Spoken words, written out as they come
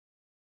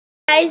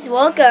Guys,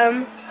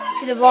 welcome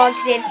to the vlog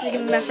today. This is going to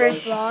be my first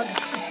vlog.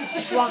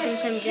 Just walking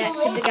some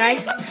Jacksonville,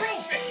 guys.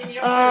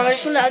 I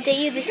just want to update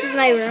you. This is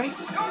my room.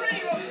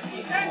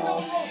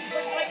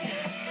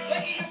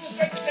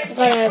 I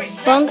got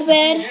a bunk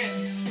bed.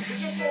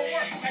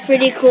 It's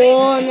pretty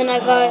cool. And then I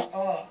got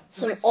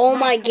all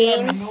my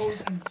games.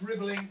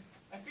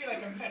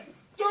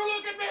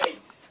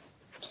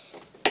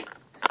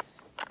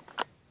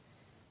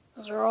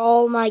 Those are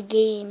all my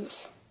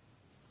games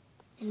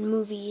and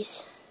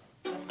movies.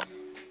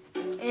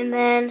 And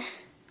then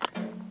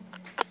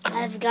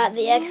I've got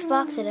the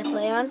Xbox that I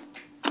play on.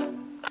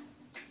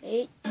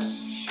 Right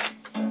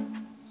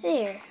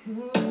there.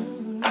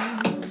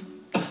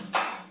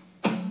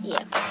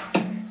 Yeah.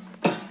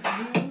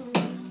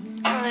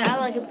 I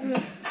like it.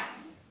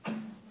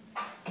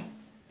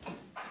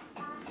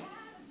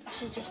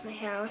 This is just my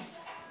house.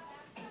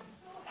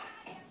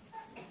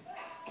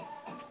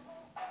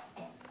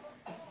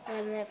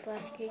 Got that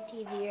flat screen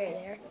TV right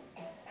there.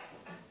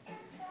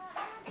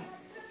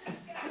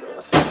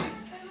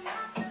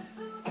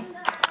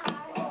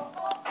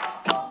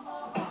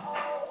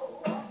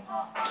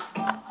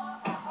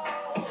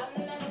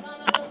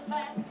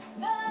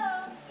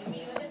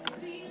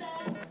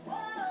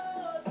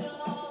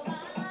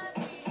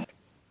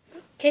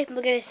 Okay,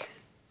 look at this.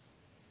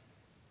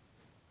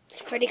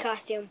 It's a pretty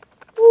costume.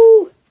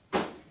 Woo!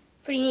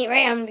 Pretty neat,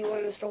 right? I'm gonna be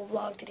wearing this whole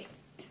vlog today.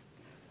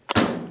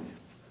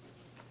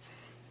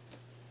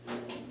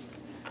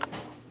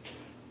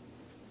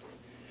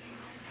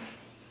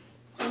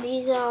 And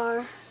these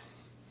are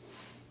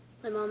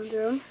my mom's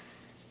room.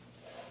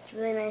 It's a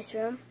really nice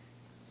room.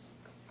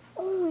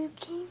 Oh,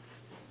 okay.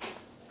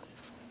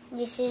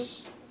 This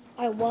is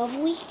our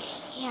lovely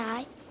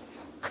cat.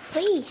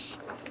 Please.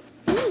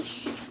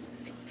 Please.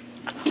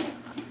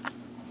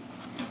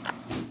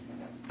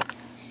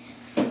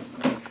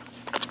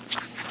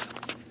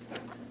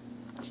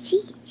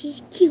 See,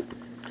 she's cute.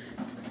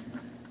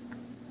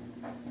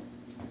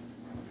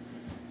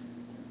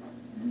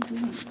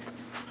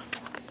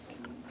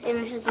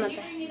 And this is my bed.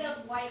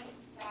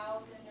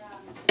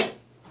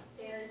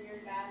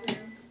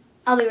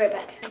 I'll be right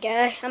back.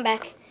 Okay, I'm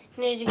back.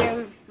 I need to get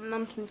my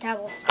mom some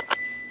towels.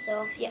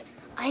 So yeah,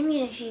 I'm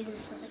actually using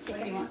this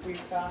Instagram.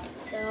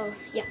 So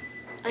yeah,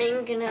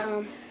 I'm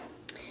gonna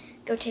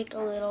go take a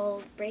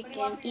little break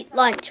and eat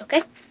lunch.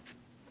 Okay.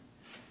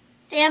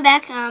 Hey, I'm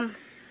back.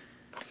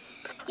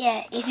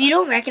 Yeah, if you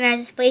don't recognize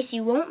this place,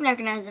 you won't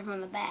recognize it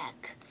from the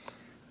back.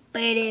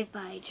 But if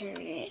I turn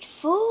it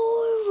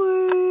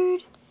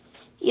forward,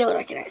 you'll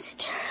recognize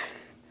it.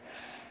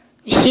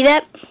 You see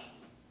that?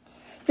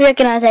 You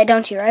recognize that,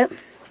 don't you, right?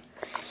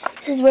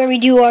 This is where we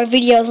do our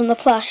videos on the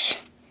plush.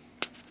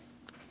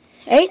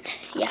 Right?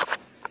 Yeah.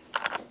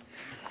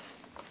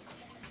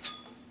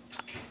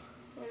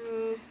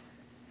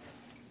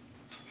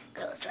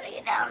 Go, let's try to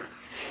get down.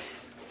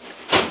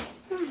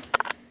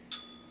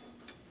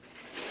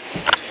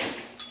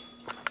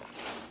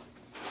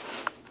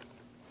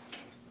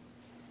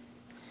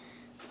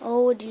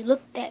 Oh, would you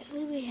look at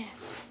who we have?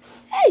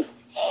 Hey!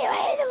 Hey, am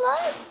I in the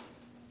vlog?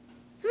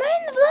 Am I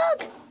in the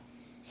vlog?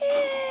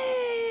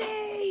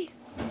 Hey!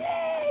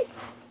 Hey!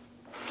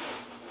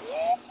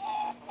 Yay!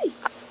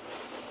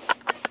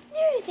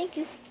 Yay, thank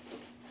you.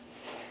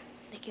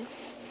 Thank you.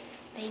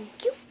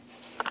 Thank you.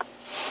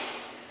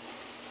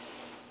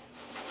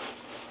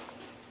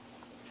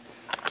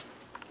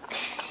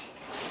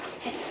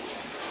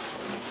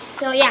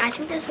 So yeah, I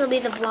think this will be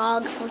the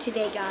vlog for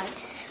today, guys.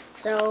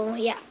 So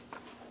yeah.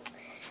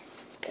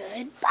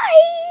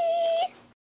 Goodbye.